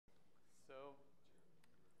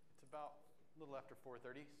little after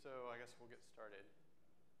 4:30, so I guess we'll get started.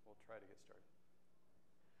 We'll try to get started.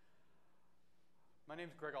 My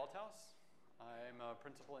name is Greg Althouse. I'm a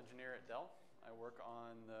principal engineer at Dell. I work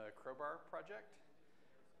on the Crowbar project,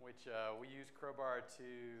 which we use Crowbar to,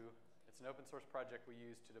 it's an open source project we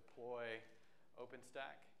use to deploy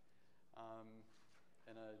OpenStack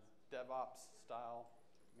in a DevOps style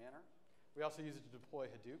manner. We also use it to deploy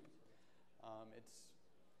Hadoop. It's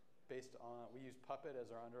based on, we use Puppet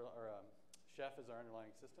as our Chef as our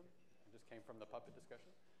underlying system. It just came from the Puppet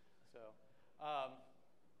discussion. So,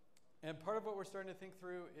 and part of what we're starting to think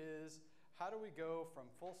through is how do we go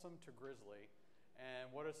from Folsom to Grizzly,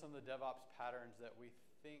 and what are some of the DevOps patterns that we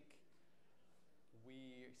think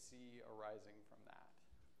we see arising from that?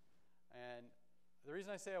 And the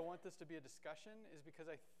reason I say I want this to be a discussion is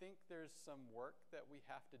because I think there's some work that we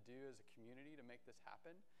have to do as a community to make this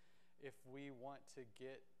happen if we want to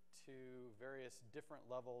get to various different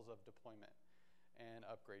levels of deployment and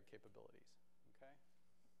upgrade capabilities, okay?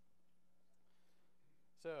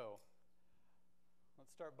 So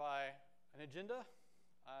let's start by an agenda.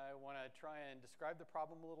 I want to try and describe the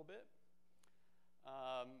problem a little bit,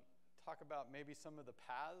 talk about maybe some of the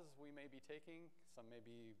paths we may be taking. Some may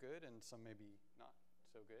be good and some may be not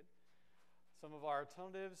so good. Some of our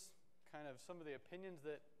alternatives, kind of some of the opinions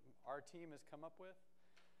that our team has come up with,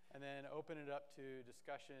 and then open it up to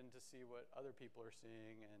discussion to see what other people are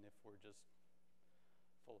seeing and if we're just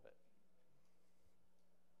full of it.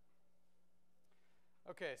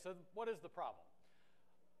 Okay, so what is the problem?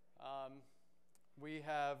 We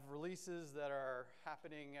have releases that are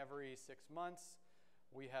happening every 6 months.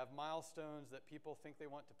 We have milestones that people think they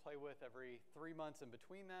want to play with every 3 months in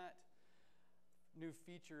between that. New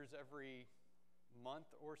features every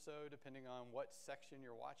month or so, depending on what section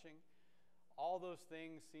you're watching. All those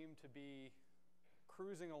things seem to be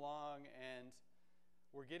cruising along, and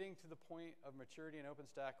we're getting to the point of maturity in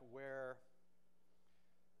OpenStack where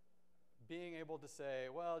being able to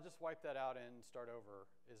say, well, just wipe that out and start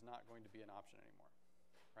over is not going to be an option anymore,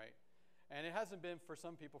 right? And it hasn't been for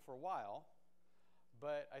some people for a while,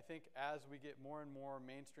 but I think as we get more and more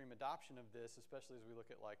mainstream adoption of this, especially as we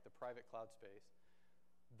look at like the private cloud space,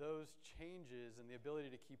 those changes and the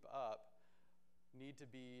ability to keep up need to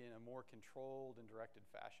be in a more controlled and directed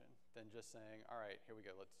fashion than just saying, all right, here we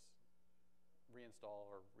go, let's reinstall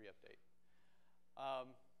or re-update.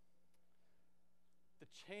 The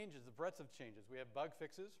changes, the breadth of changes, we have bug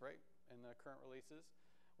fixes, right, in the current releases.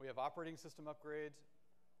 We have operating system upgrades.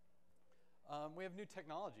 We have new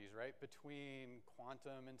technologies, right, between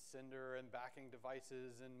Quantum and Cinder and backing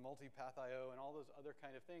devices and multipath I/O and all those other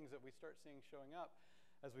kind of things that we start seeing showing up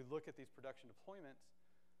as we look at these production deployments,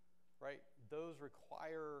 right? Those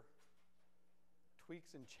require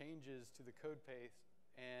tweaks and changes to the code base,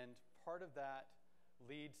 and part of that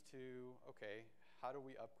leads to, okay, how do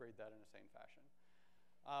we upgrade that in a sane fashion?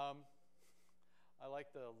 I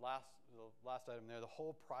like the last item there, the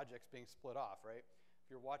whole project's being split off, right?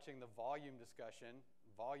 If you're watching the volume discussion,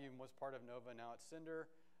 volume was part of Nova, now it's Cinder.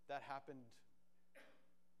 That happened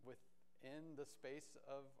within the space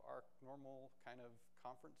of our normal kind of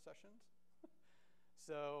conference sessions.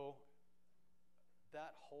 So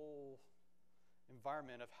that whole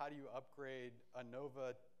environment of how do you upgrade a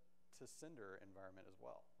Nova to Cinder environment as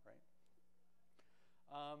well, right?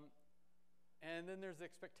 And then there's the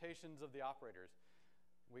expectations of the operators.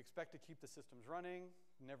 We expect to keep the systems running,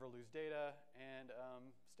 never lose data, and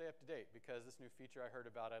stay up to date because this new feature I heard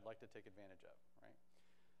about I'd like to take advantage of, right?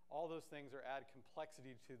 All those things are add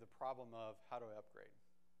complexity to the problem of how do I upgrade,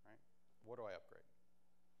 right? What do I upgrade?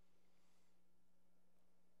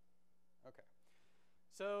 Okay,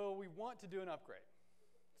 so we want to do an upgrade.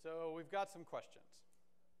 So we've got some questions.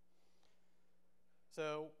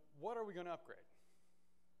 So what are we going to upgrade,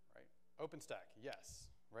 right? OpenStack, yes,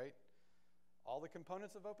 right? All the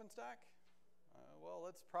components of OpenStack? Well,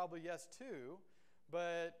 that's probably yes too,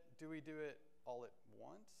 but do we do it all at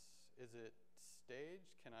once? Is it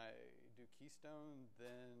staged? Can I do Keystone?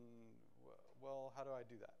 Then, well, how do I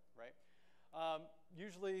do that, right?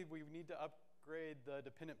 Usually we need to upgrade the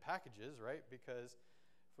dependent packages, right? Because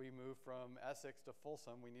if we move from Essex to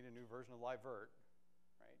Folsom, we need a new version of LiveVirt,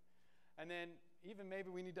 right? And then even maybe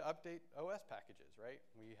we need to update OS packages, right?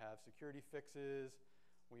 We have security fixes.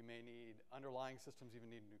 We may need underlying systems, even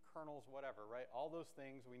need new kernels, whatever, right? All those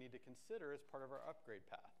things we need to consider as part of our upgrade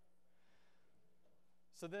path.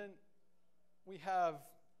 So then we have,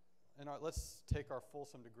 let's take our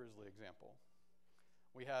Folsom to Grizzly example.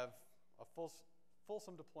 We have a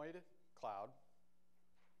Folsom deployed cloud,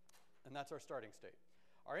 and that's our starting state.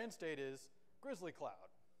 Our end state is Grizzly cloud.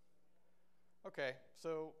 Okay,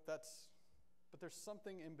 so that's but there's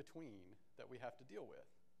something in between that we have to deal with.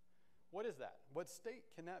 What is that? What state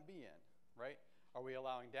can that be in, right? Are we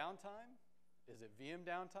allowing downtime? Is it VM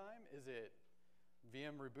downtime? Is it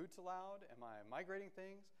VM reboots allowed? Am I migrating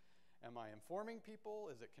things? Am I informing people?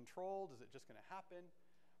 Is it controlled? Is it just going to happen,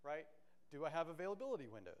 right? Do I have availability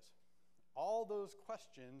windows? All those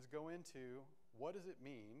questions go into what does it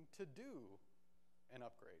mean to do an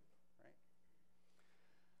upgrade, right?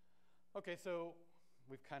 Okay, so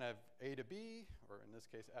we've kind of A to B, or in this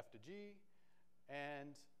case, F to G,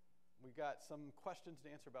 and we've got some questions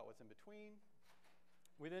to answer about what's in between.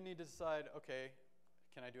 We then need to decide, okay,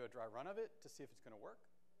 can I do a dry run of it to see if it's going to work,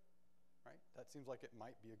 right? That seems like it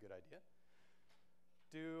might be a good idea.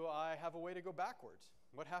 Do I have a way to go backwards?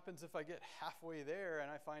 What happens if I get halfway there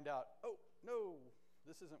and I find out, oh, no,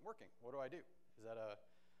 this isn't working? What do I do?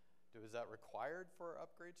 Is that required for our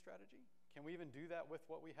upgrade strategy? Can we even do that with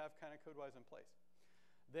what we have kind of code-wise in place?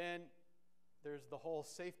 Then there's the whole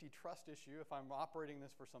safety trust issue. If I'm operating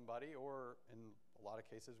this for somebody, or in a lot of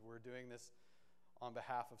cases, we're doing this on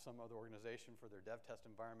behalf of some other organization for their dev test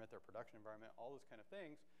environment, their production environment, all those kind of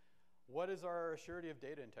things, what is our surety of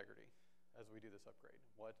data integrity as we do this upgrade?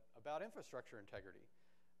 What about infrastructure integrity,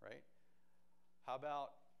 right? How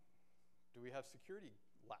about, do we have security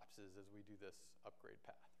lapses as we do this upgrade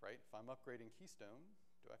path, right? If I'm upgrading Keystone,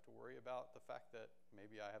 do I have to worry about the fact that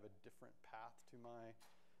maybe I have a different path to my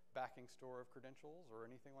backing store of credentials or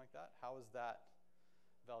anything like that? How is that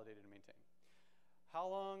validated and maintained? How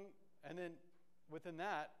long, and then within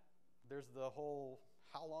that, there's the whole,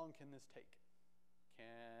 how long can this take?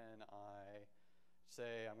 Can I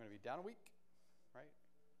say I'm going to be down a week, right?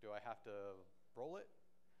 Do I have to roll it?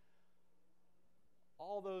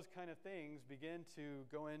 All those kind of things begin to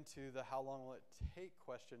go into the how long will it take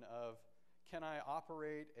question of, can I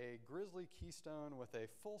operate a Grizzly Keystone with a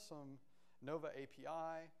folsom Nova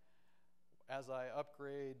API as I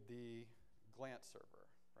upgrade the Glance server,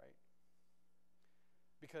 right?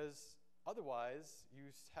 Because otherwise, you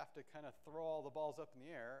have to kind of throw all the balls up in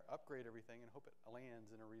the air, upgrade everything, and hope it lands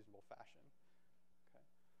in a reasonable fashion. Okay.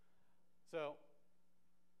 So,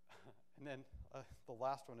 and then the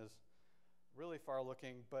last one is really far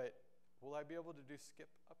looking, but will I be able to do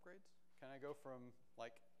skip upgrades? Can I go from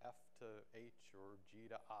like F to H or G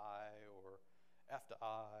to I or F to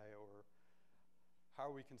I, or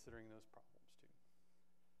how are we considering those problems too?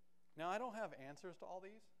 Now, I don't have answers to all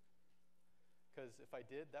these, because if I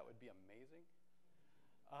did, that would be amazing.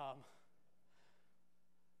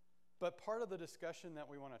 But part of the discussion that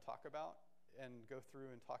we want to talk about and go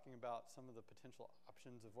through and talking about some of the potential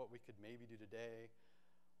options of what we could maybe do today,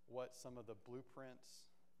 what some of the blueprints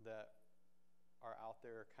that are out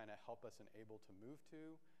there kind of help us and able to move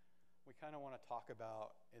to, we kind of want to talk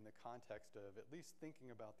about in the context of at least thinking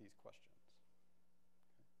about these questions.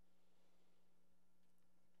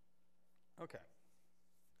 Okay.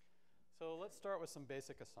 So let's start with some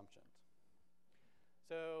basic assumptions.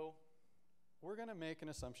 So we're going to make an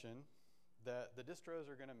assumption that the distros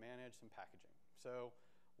are going to manage some packaging. So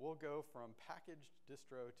we'll go from packaged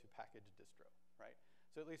distro to packaged distro, right?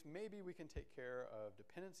 So at least maybe we can take care of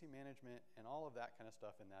dependency management and all of that kind of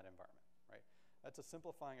stuff in that environment, right? That's a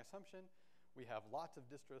simplifying assumption. We have lots of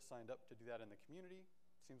distros signed up to do that in the community.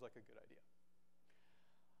 Seems like a good idea.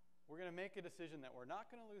 We're going to make a decision that we're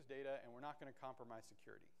not going to lose data and we're not going to compromise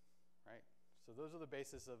security, right? So those are the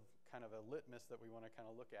basis of kind of a litmus that we want to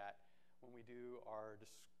kind of look at when we do our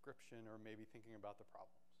description or maybe thinking about the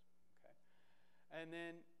problems, okay? And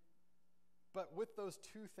then, but with those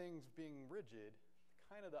two things being rigid,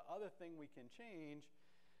 kind of the other thing we can change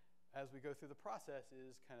as we go through the process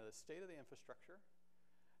is kind of the state of the infrastructure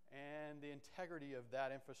and the integrity of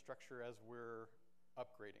that infrastructure as we're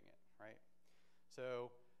upgrading it, right?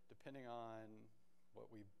 So depending on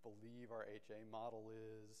what we believe our HA model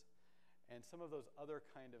is and some of those other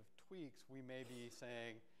kind of tweaks, we may be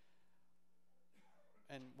saying,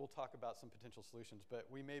 and we'll talk about some potential solutions, but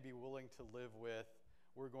we may be willing to live with,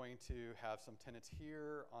 we're going to have some tenants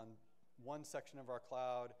here on one section of our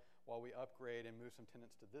cloud while we upgrade and move some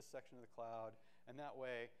tenants to this section of the cloud. And that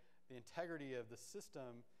way, the integrity of the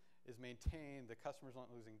system is maintained, the customer's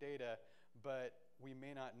not losing data, but we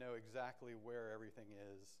may not know exactly where everything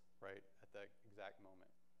is, right, at that exact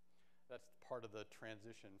moment. That's part of the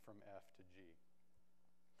transition from F to G.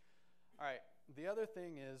 All right, the other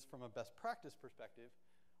thing is, from a best practice perspective,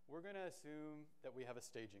 we're going to assume that we have a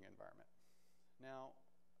staging environment. Now,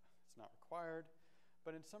 it's not required,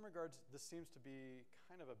 but in some regards, this seems to be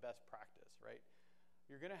kind of a best practice, right?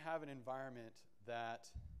 You're going to have an environment that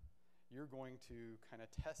you're going to kind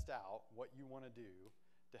of test out what you want to do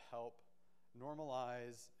to help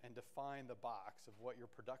normalize and define the box of what your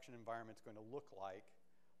production environment is going to look like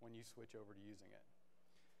when you switch over to using it.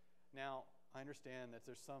 Now, I understand that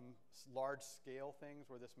there's some large-scale things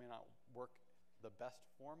where this may not work the best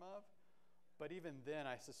form of, but even then,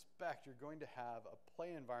 I suspect you're going to have a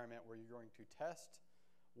play environment where you're going to test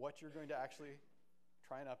what you're going to actually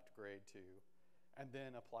try and upgrade to, and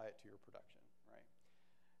then apply it to your production, right?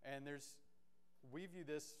 And we view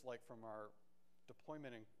this like from our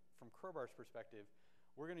deployment and from Crowbar's perspective,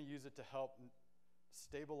 we're going to use it to help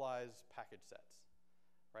stabilize package sets,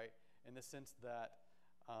 right? In the sense that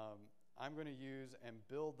I'm going to use and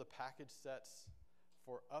build the package sets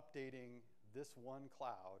for updating this one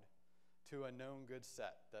cloud to a known good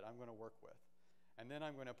set that I'm going to work with. And then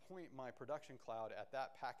I'm going to point my production cloud at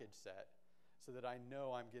that package set so that I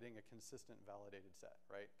know I'm getting a consistent validated set,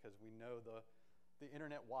 right? Because we know the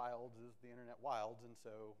internet wilds is the internet wilds, and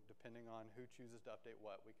so depending on who chooses to update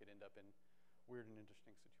what, we could end up in weird and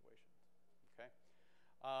interesting situations, okay?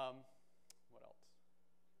 What else?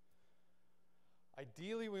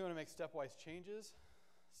 Ideally, we want to make stepwise changes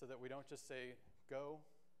so that we don't just say go.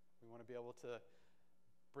 We want to be able to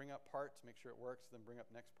bring up parts, make sure it works, then bring up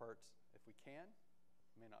next parts if we can.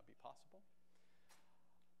 It may not be possible.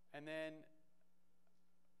 And then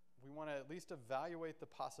we want to at least evaluate the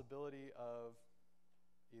possibility of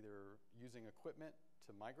either using equipment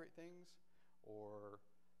to migrate things or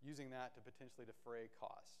using that to potentially defray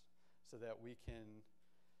costs so that we can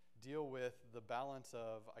deal with the balance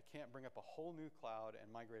of I can't bring up a whole new cloud and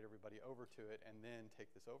migrate everybody over to it and then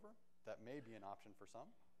take this over. That may be an option for some,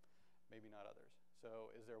 maybe not others.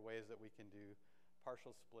 So is there ways that we can do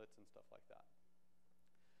partial splits and stuff like that?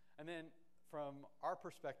 And then from our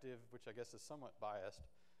perspective, which I guess is somewhat biased,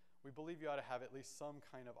 we believe you ought to have at least some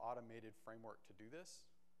kind of automated framework to do this.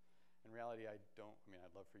 In reality, I'd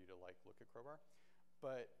love for you to look at Crowbar,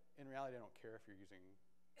 but in reality, I don't care if you're using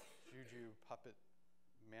Juju, Puppet,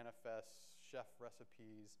 manifests, chef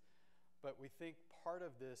recipes, but we think part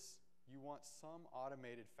of this, you want some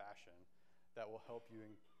automated fashion that will help you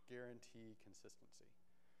and guarantee consistency.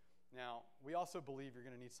 Now, we also believe you're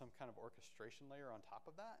going to need some kind of orchestration layer on top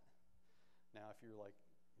of that. Now, if you're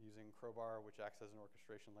using Crowbar, which acts as an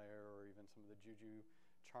orchestration layer, or even some of the Juju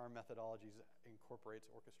charm methodologies incorporates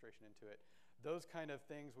orchestration into it, those kind of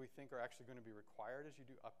things we think are actually going to be required as you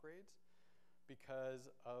do upgrades because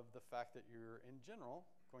of the fact that you're, in general,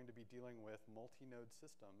 going to be dealing with multi-node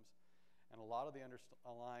systems, and a lot of the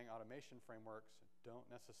underlying automation frameworks don't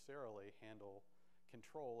necessarily handle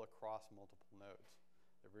control across multiple nodes.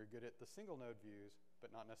 They're very good at the single node views,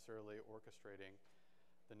 but not necessarily orchestrating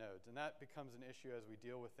the nodes. And that becomes an issue as we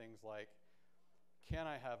deal with things like, can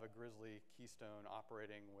I have a Grizzly keystone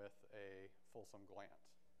operating with a Folsom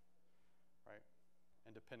glance, right?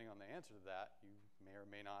 And depending on the answer to that, you may or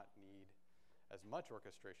may not need as much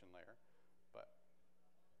orchestration layer, but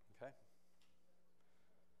okay.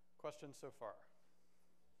 Questions so far?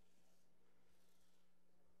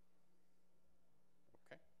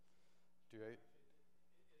 Okay. Do I?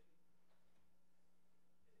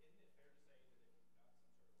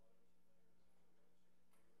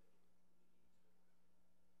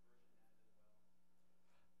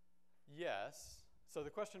 Yes. So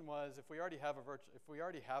the question was, if we already have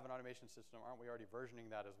an automation system, aren't we already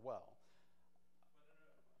versioning that as well?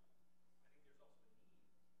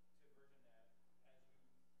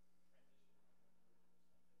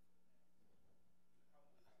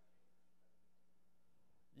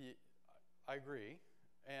 I agree,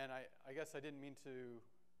 and I guess I didn't mean to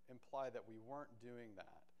imply that we weren't doing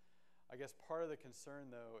that. I guess part of the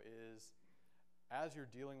concern, though, is as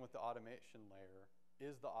you're dealing with the automation layer,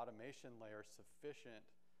 is the automation layer sufficient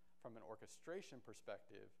from an orchestration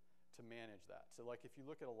perspective to manage that? So if you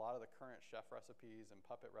look at a lot of the current chef recipes and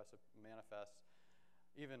Puppet manifests,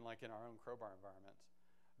 even in our own Crowbar environments,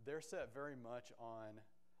 they're set very much on,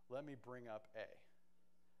 let me bring up A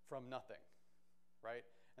from nothing, right?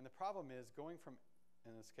 And the problem is going from,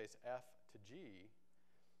 in this case, F to G,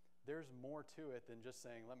 there's more to it than just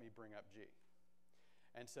saying, let me bring up G.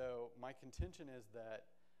 And so my contention is that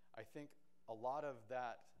I think a lot of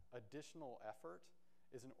that additional effort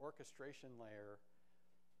is an orchestration layer,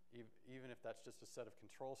 even if that's just a set of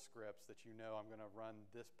control scripts that you know I'm going to run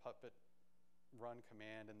this Puppet run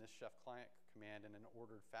command and this chef client command in an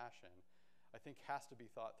ordered fashion, I think has to be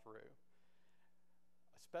thought through,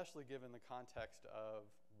 especially given the context of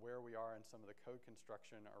where we are in some of the code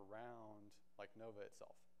construction around Nova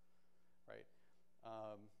itself, right?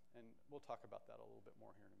 And we'll talk about that a little bit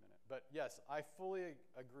more here in a minute. But yes, I fully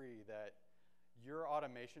agree that your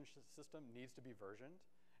automation system needs to be versioned,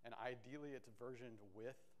 and ideally it's versioned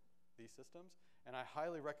with these systems. And I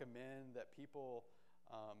highly recommend that people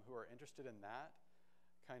who are interested in that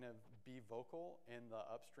kind of be vocal in the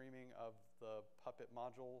upstreaming of the Puppet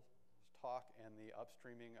module talk and the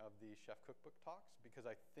upstreaming of the Chef Cookbook talks, because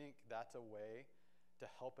I think that's a way to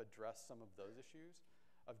help address some of those issues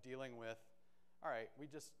of dealing with, all right, we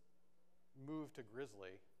just moved to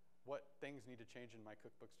Grizzly. What things need to change in my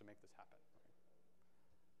cookbooks to make this happen?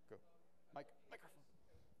 Go. Microphone.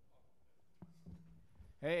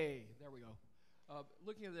 Hey, there we go.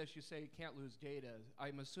 Looking at this, you say you can't lose data.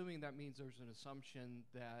 I'm assuming that means there's an assumption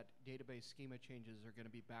that database schema changes are going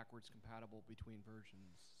to be backwards compatible between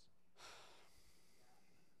versions.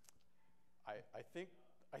 I think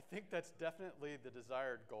that's definitely the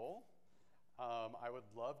desired goal. I would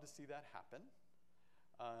love to see that happen.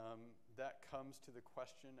 That comes to the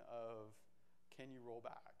question of, can you roll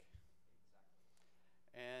back?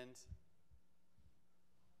 Exactly. And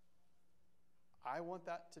I want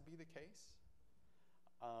that to be the case.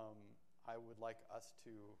 I would like us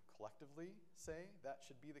to collectively say that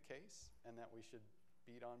should be the case, and that we should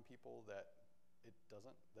beat on people that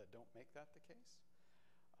don't make that the case.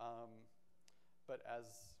 But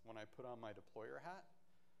when I put on my deployer hat,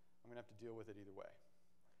 I'm going to have to deal with it either way.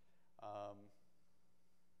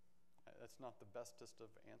 That's not the bestest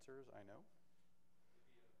of answers, I know.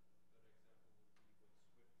 Maybe a good example would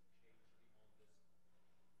be when Swift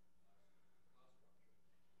changed the on-list class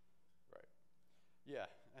structure. Right. Yeah,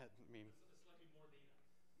 I mean. It's slightly more data.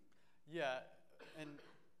 Yeah, and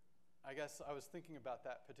I guess I was thinking about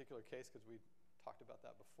that particular case because we talked about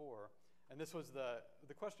that before. And this was the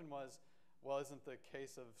question was, well, isn't the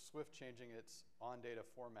case of Swift changing its on-data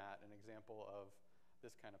format an example of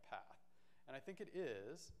this kind of path? And I think it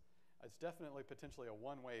is. It's definitely potentially a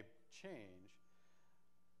one-way change.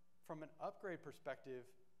 From an upgrade perspective,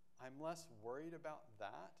 I'm less worried about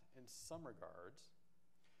that in some regards,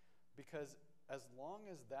 because as long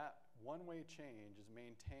as that one-way change is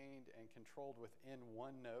maintained and controlled within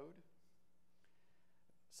one node,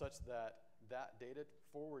 such that that data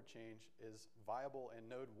forward change is viable in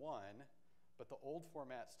node 1, but the old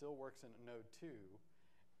format still works in node 2,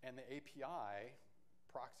 and the API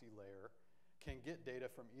proxy layer can get data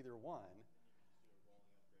from either one,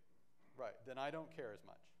 right, then I don't care as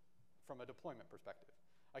much from a deployment perspective.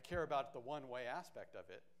 I care about the one-way aspect of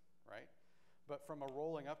it, right? But from a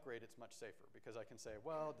rolling upgrade, it's much safer because I can say,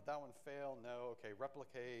 well, did that one fail? No, okay,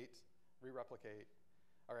 replicate, re-replicate.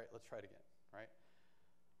 All right, let's try it again, right?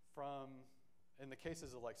 In the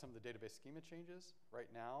cases of like some of the database schema changes,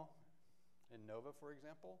 right now, in Nova, for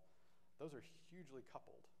example, those are hugely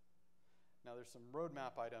coupled. Now, there's some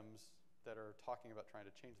roadmap items that are talking about trying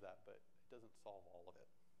to change that, but it doesn't solve all of it.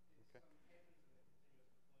 Okay.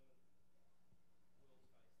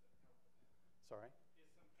 Sorry?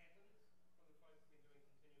 There's some patterns from the folks who've been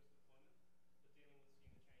doing continuous deployment, but dealing with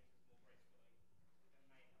schema changes more gracefully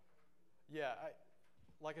that may help. Yeah,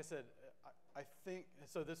 like I said, I think,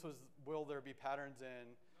 so this was, will there be patterns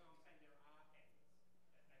in? No, I'm saying there are patterns that can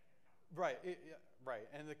help. Right, right.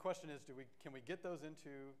 And the question is, can we get those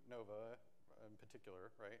into Nova in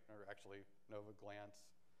particular, right? Or actually Nova, Glance,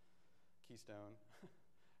 Keystone,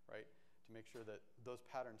 right? To make sure that those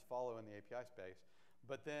patterns follow in the API space.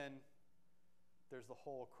 But then there's the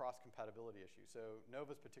whole cross-compatibility issue. So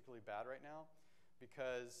Nova's particularly bad right now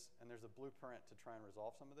because, and there's a blueprint to try and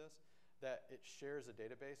resolve some of this, that it shares a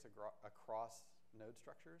database across node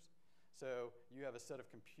structures. So you have a set of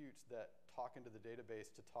computes that talk into the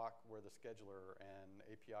database to talk where the scheduler and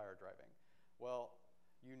API are driving. Well,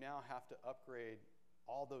 you now have to upgrade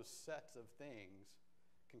all those sets of things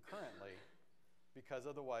concurrently because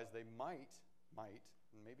otherwise they might,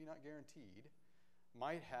 and maybe not guaranteed,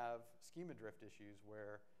 might have schema drift issues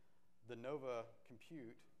where the Nova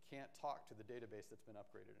compute can't talk to the database that's been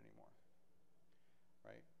upgraded anymore,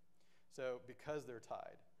 right? So because they're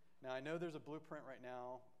tied. Now I know there's a blueprint right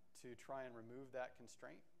now to try and remove that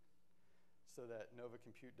constraint so that Nova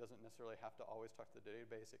compute doesn't necessarily have to always talk to the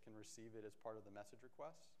database. It can receive it as part of the message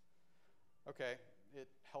requests. Okay,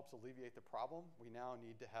 it helps alleviate the problem. We now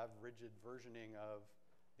need to have rigid versioning of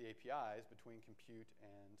the APIs between compute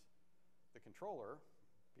and the controller,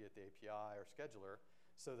 be it the API or scheduler,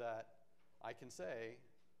 so that I can say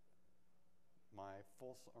my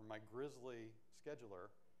Grizzly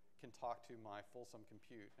scheduler can talk to my Folsom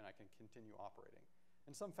compute and I can continue operating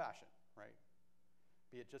in some fashion, right?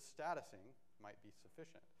 Be it just statusing might be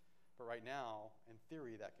sufficient. But right now, in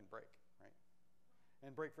theory, that can break, right?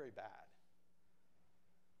 And break very bad.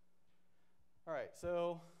 All right,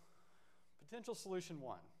 so potential solution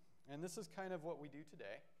 1. And this is kind of what we do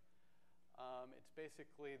today. It's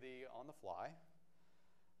basically the on the fly.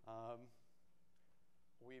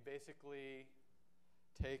 We basically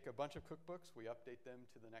take a bunch of cookbooks, we update them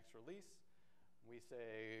to the next release. We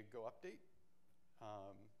say, go update.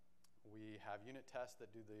 We have unit tests that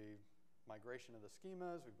do the migration of the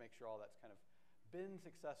schemas. We make sure all that's kind of been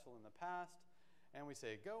successful in the past. And we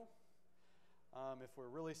say, go. If we're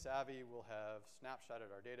really savvy, we'll have snapshotted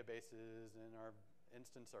our databases and our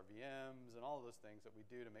instance, our VMs, and all of those things that we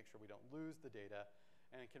do to make sure we don't lose the data,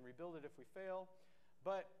 and can rebuild it if we fail.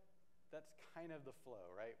 But that's kind of the flow,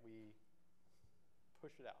 right? We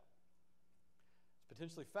push it out. It's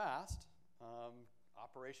potentially fast.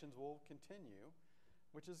 Operations will continue,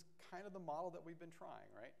 which is kind of the model that we've been trying,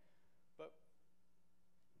 right? But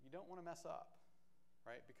you don't want to mess up,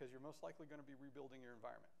 right? Because you're most likely going to be rebuilding your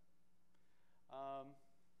environment.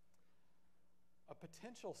 A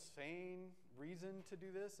potential sane reason to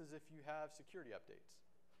do this is if you have security updates,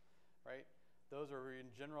 right? Those are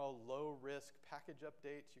in general low-risk package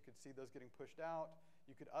updates. You could see those getting pushed out.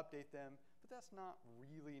 You could update them, but that's not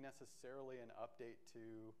really necessarily an update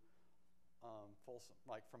to Folsom,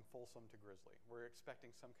 like from Folsom to Grizzly. We're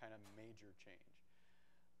expecting some kind of major change.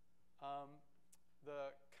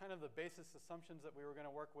 The kind of the basis assumptions that we were going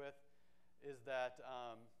to work with is that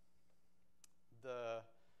the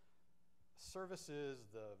services,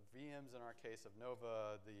 the VMs in our case of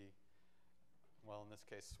Nova, well, in this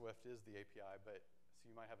case, Swift is the API, but so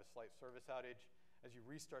you might have a slight service outage as you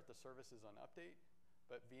restart the services on update,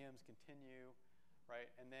 but VMs continue, right?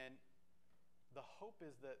 And then the hope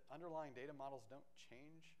is that underlying data models don't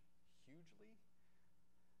change hugely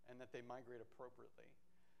and that they migrate appropriately.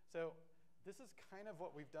 So this is kind of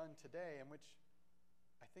what we've done today, and which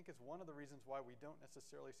I think is one of the reasons why we don't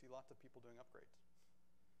necessarily see lots of people doing upgrades,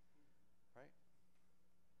 right?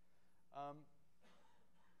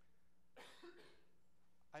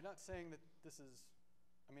 I'm not saying that this is,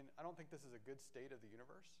 I don't think this is a good state of the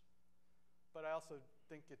universe, but I also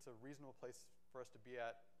think it's a reasonable place for us to be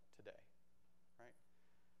at today, right?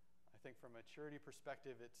 I think from a maturity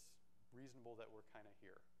perspective, it's reasonable that we're kind of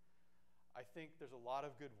here. I think there's a lot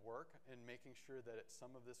of good work in making sure that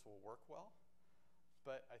some of this will work well,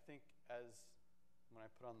 but I think when I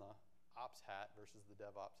put on the ops hat versus the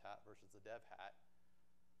DevOps hat versus the dev hat,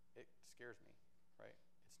 it scares me, right?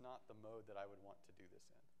 It's not the mode that I would want to do this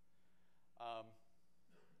in.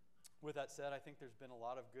 With that said, I think there's been a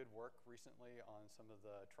lot of good work recently on some of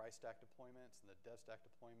the tri-stack deployments and the dev stack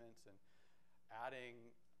deployments and adding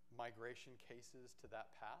migration cases to that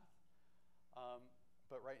path.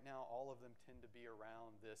 But right now, all of them tend to be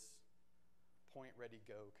around this point, ready,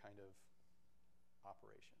 go kind of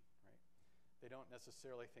operation, right? They don't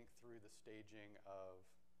necessarily think through the staging of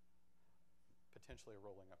potentially a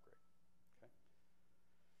rolling upgrade, okay? So,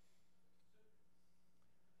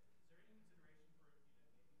 is there any consideration for, maybe you don't do it all,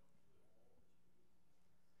 but you do,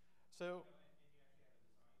 So, and you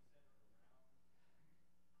actually have a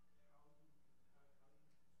design center around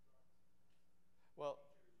how you construct well,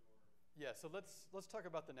 features or... yeah, so let's talk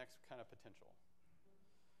about the next kind of potential.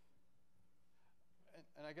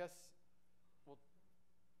 And I guess, well,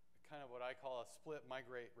 kind of what I call a split,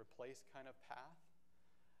 migrate, replace kind of path,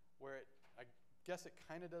 where I guess it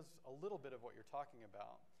kind of does a little bit of what you're talking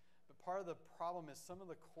about. But part of the problem is some of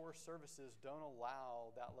the core services don't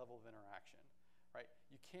allow that level of interaction, right?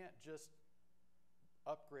 You can't just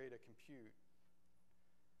upgrade a compute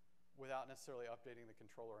without necessarily updating the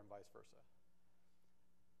controller and vice versa.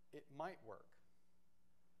 It might work.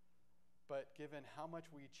 But given how much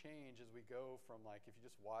we change as we go from, like, if you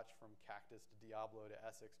just watch from Cactus to Diablo to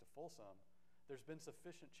Essex to Folsom, there's been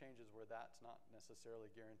sufficient changes where that's not necessarily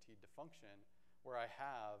guaranteed to function, where I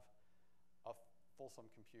have a Folsom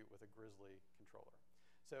compute with a Grizzly controller.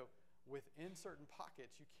 So within certain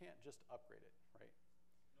pockets, you can't just upgrade it, right?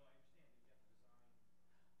 No, I understand. You have to design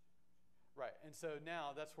to Right, and so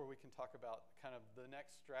now that's where we can talk about kind of the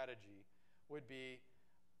next strategy would be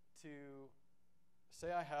to say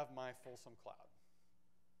I have my Folsom cloud.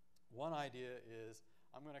 One idea is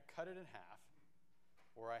I'm going to cut it in half,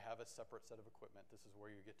 or I have a separate set of equipment. This is where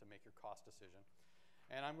you get to make your cost decision.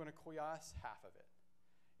 And I'm going to QoS half of it,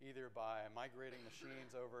 either by migrating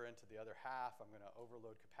machines over into the other half. I'm going to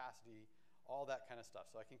overload capacity, all that kind of stuff.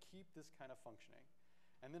 So I can keep this kind of functioning.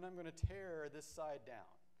 And then I'm going to tear this side down.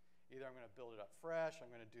 Either I'm going to build it up fresh, I'm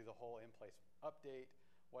going to do the whole in-place update,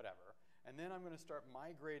 whatever. And then I'm going to start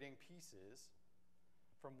migrating pieces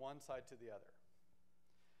from one side to the other.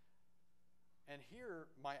 And here,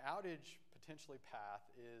 my outage potentially path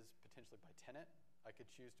is potentially by tenant. I could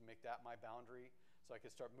choose to make that my boundary, so I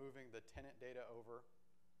could start moving the tenant data over,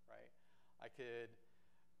 right? I could,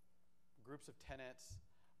 groups of tenants,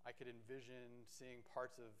 I could envision seeing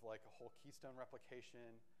parts of like a whole keystone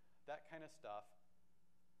replication, that kind of stuff.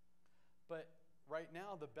 But right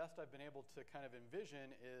now, the best I've been able to kind of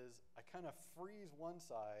envision is I kind of freeze one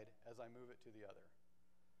side as I move it to the other,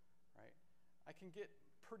 right? I can get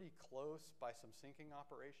pretty close by some syncing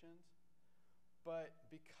operations, but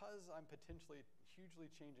because I'm potentially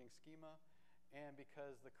hugely changing schema, and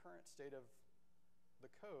because the current state of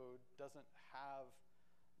the code doesn't have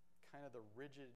kind of the rigid